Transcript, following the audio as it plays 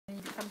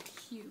become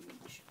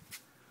huge.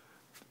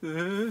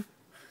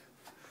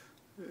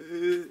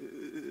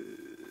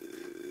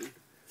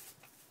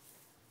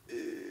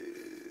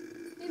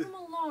 Leave him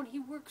alone. He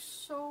works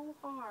so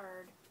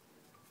hard.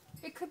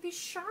 It could be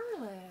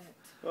Charlotte.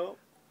 Oh.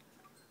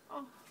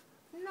 Oh,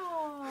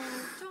 no,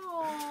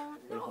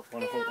 don't. No,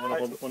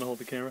 Want to hold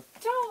the camera?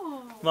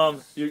 don't.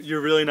 Mom,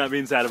 you're really not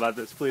being sad about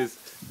this, please.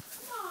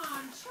 Come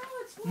on,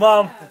 Charlotte's Web.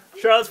 Mom,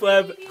 You Charlotte's didn't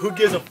read Web, E.B. who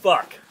gives a White.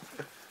 fuck?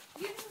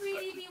 You didn't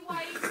read E.B.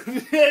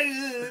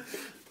 White.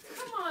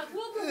 Come on,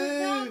 Wilbur would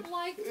not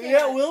like that.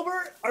 Yeah,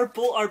 Wilbur,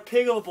 our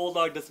pig of a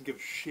bulldog doesn't give a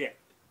shit.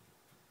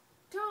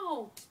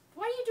 Don't.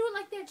 Why do you do it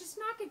like that? Just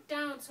knock it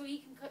down so he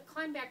can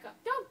climb back up.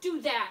 Don't do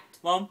that.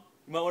 Mom,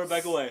 you might want to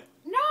back away.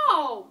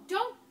 No,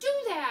 don't do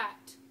that.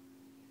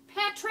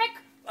 Patrick,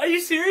 Are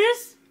you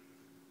serious?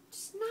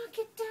 just knock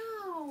it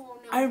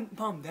down.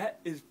 Mom, that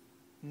is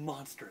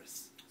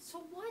monstrous.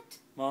 So what?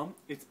 Mom,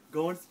 it's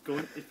going.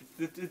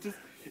 It's just,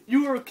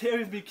 you were okay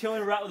with me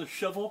killing a rat with a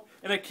shovel,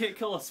 and I can't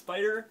kill a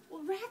spider?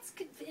 Well, rats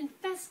could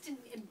infest and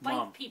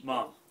bite people.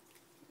 Mom,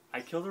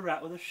 I killed a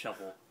rat with a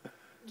shovel.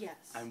 Yes.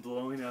 I'm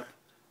blowing up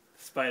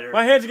a spider.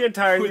 My hands are getting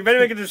tired. You with better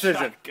make a a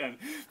decision. shotgun.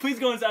 Please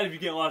go inside if you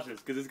can't watch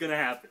this, because it's going to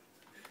happen.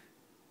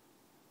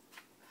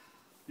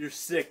 You're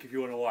sick if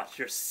you want to watch.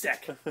 You're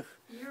sick.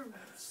 You're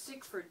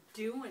sick for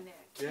doing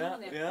it. Yeah,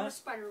 Killing that yeah. poor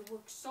spider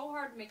worked so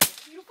hard to make a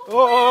beautiful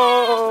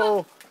Oh!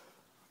 web.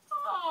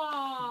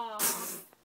 Aw.